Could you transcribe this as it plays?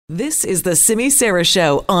This is the Simi Sara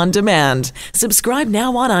Show on demand. Subscribe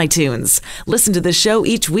now on iTunes. Listen to the show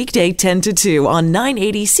each weekday 10 to 2 on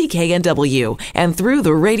 980 CKNW and through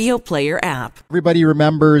the Radio Player app. Everybody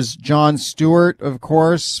remembers Jon Stewart, of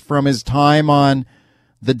course, from his time on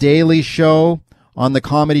The Daily Show on the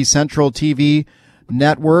Comedy Central TV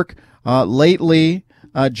network. Lately,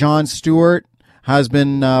 Jon Stewart has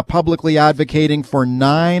been publicly advocating for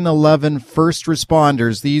 9/11 first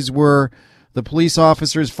responders. These were the police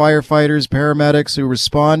officers, firefighters, paramedics who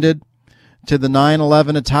responded to the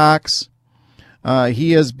 9/11 attacks.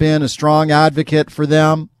 He has been a strong advocate for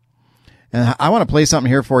them. And I want to play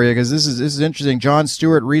something here for you because this is interesting. Jon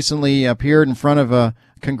Stewart recently appeared in front of a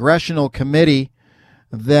congressional committee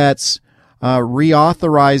that's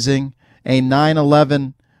reauthorizing a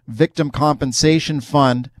 9/11 victim compensation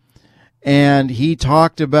fund. And he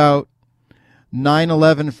talked about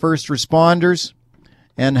 9/11 first responders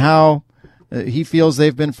and how he feels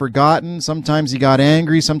they've been forgotten. Sometimes he got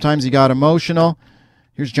angry. Sometimes he got emotional.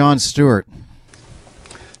 Here's Jon Stewart.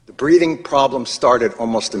 The breathing problem started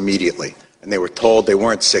almost immediately, and they were told they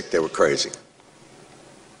weren't sick, they were crazy.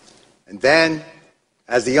 And then,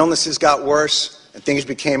 as the illnesses got worse and things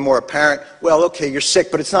became more apparent, well, okay, you're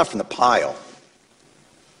sick, but it's not from the pile.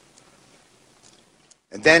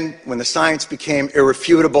 And then, when the science became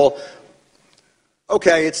irrefutable,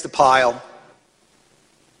 okay, it's the pile.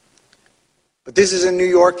 But this is a New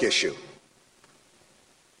York issue.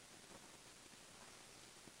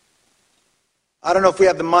 I don't know if we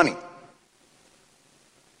have the money.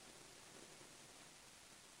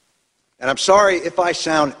 And I'm sorry if I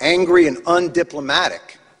sound angry and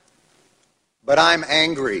undiplomatic, but I'm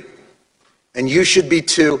angry. And you should be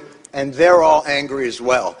too, and they're all angry as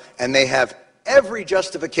well. And they have every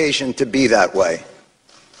justification to be that way.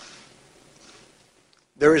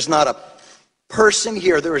 There is not a person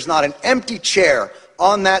here, there is not an empty chair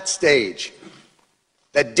on that stage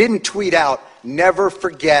that didn't tweet out, never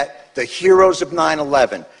forget the heroes of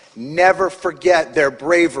 9/11, never forget their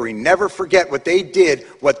bravery, never forget what they did,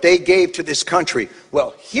 what they gave to this country.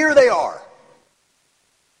 Well, here they are.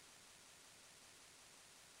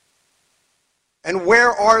 And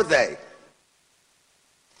where are they?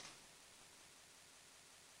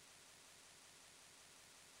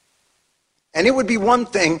 And it would be one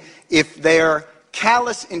thing if their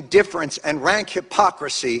callous indifference and rank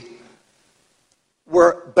hypocrisy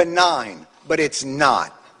were benign, but it's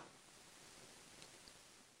not.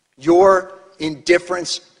 Your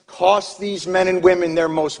indifference costs these men and women their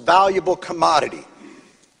most valuable commodity,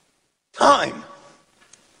 time.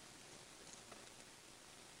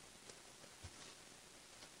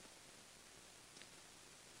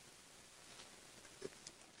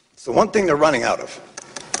 It's the one thing they're running out of.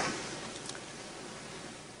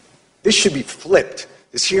 This should be flipped.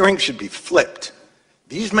 This hearing should be flipped.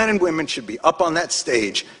 These men and women should be up on that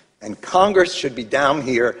stage, and Congress should be down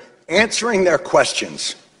here answering their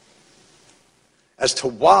questions as to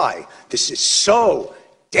why this is so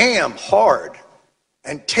damn hard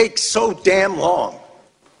and takes so damn long.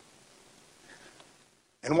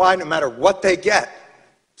 And why, no matter what they get,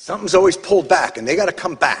 something's always pulled back, and they got to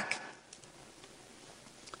come back.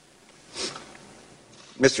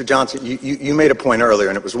 Mr. Johnson, you made a point earlier,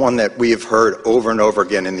 and it was one that we have heard over and over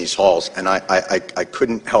again in these halls, and I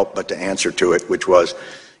couldn't help but to answer to it, which was,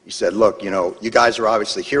 you said, look, you guys are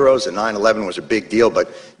obviously heroes, and 9/11 was a big deal,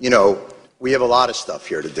 but, we have a lot of stuff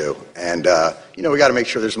here to do. And, we got to make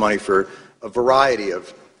sure there's money for a variety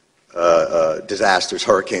of disasters,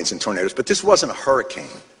 hurricanes and tornadoes. But this wasn't a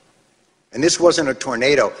hurricane, and this wasn't a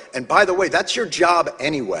tornado. And by the way, that's your job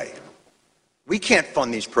anyway. We can't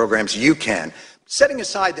fund these programs. You can. Setting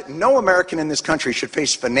aside that no American in this country should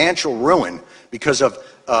face financial ruin because of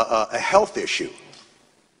a health issue.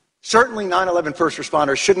 Certainly 9/11 first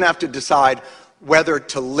responders shouldn't have to decide whether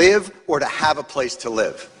to live or to have a place to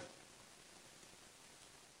live.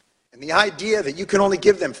 And the idea that you can only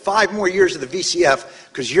give them 5 more years of the VCF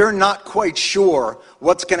because you're not quite sure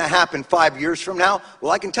what's going to happen 5 years from now,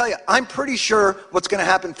 well, I can tell you, I'm pretty sure what's going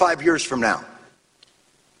to happen 5 years from now.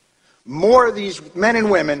 More of these men and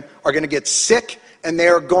women are going to get sick, and they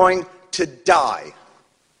are going to die.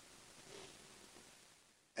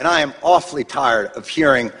 And I am awfully tired of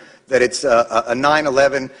hearing that it's a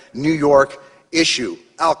 9/11 New York issue.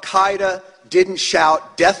 Al-Qaeda didn't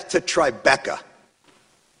shout death to Tribeca.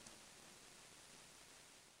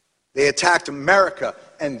 They attacked America,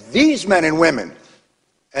 and these men and women,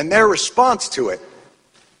 and their response to it,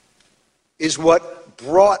 is what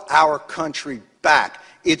brought our country back.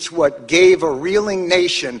 It's what gave a reeling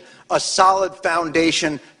nation a solid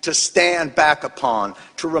foundation to stand back upon,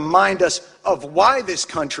 to remind us of why this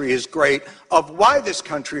country is great, of why this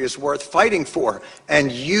country is worth fighting for,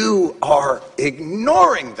 and you are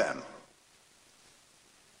ignoring them.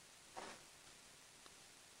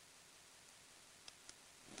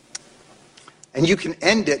 And you can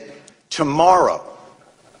end it tomorrow.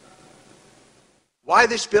 Why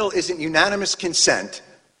this bill isn't unanimous consent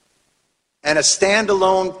and a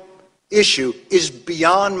standalone issue is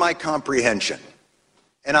beyond my comprehension.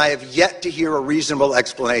 And I have yet to hear a reasonable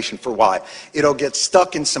explanation for why. It'll get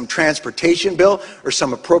stuck in some transportation bill or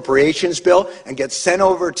some appropriations bill and get sent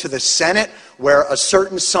over to the Senate, where a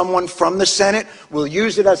certain someone from the Senate will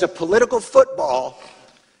use it as a political football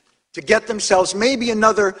to get themselves maybe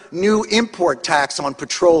another new import tax on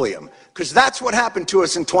petroleum, because that's what happened to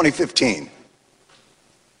us in 2015.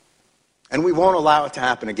 And we won't allow it to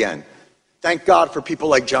happen again. Thank God for people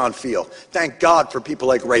like John Field. Thank God for people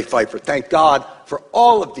like Ray Pfeiffer. Thank God for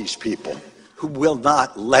all of these people who will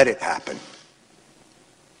not let it happen.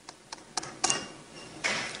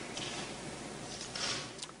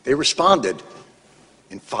 They responded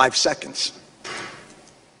in 5 seconds.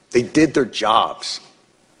 They did their jobs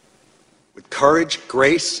with courage,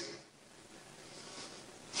 grace,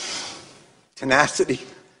 tenacity,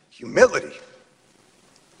 humility.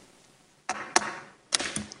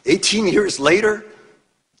 18 years later,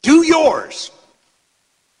 do yours.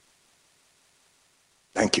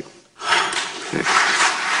 Thank you.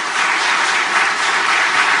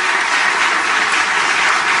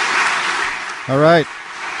 All right.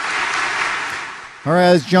 All right,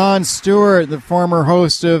 as Jon Stewart, the former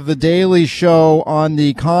host of The Daily Show on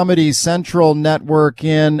the Comedy Central Network,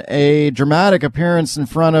 in a dramatic appearance in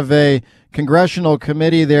front of a congressional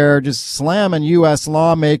committee there, just slamming U.S.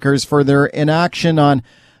 lawmakers for their inaction on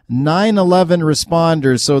 9/11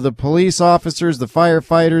 responders. So the police officers, the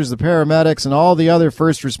firefighters, the paramedics, and all the other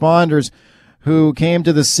first responders who came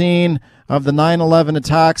to the scene of the 9/11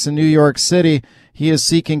 attacks in New York City. He is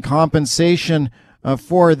seeking compensation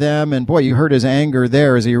for them. And boy, you heard his anger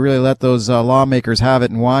there as he really let those lawmakers have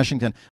it in Washington.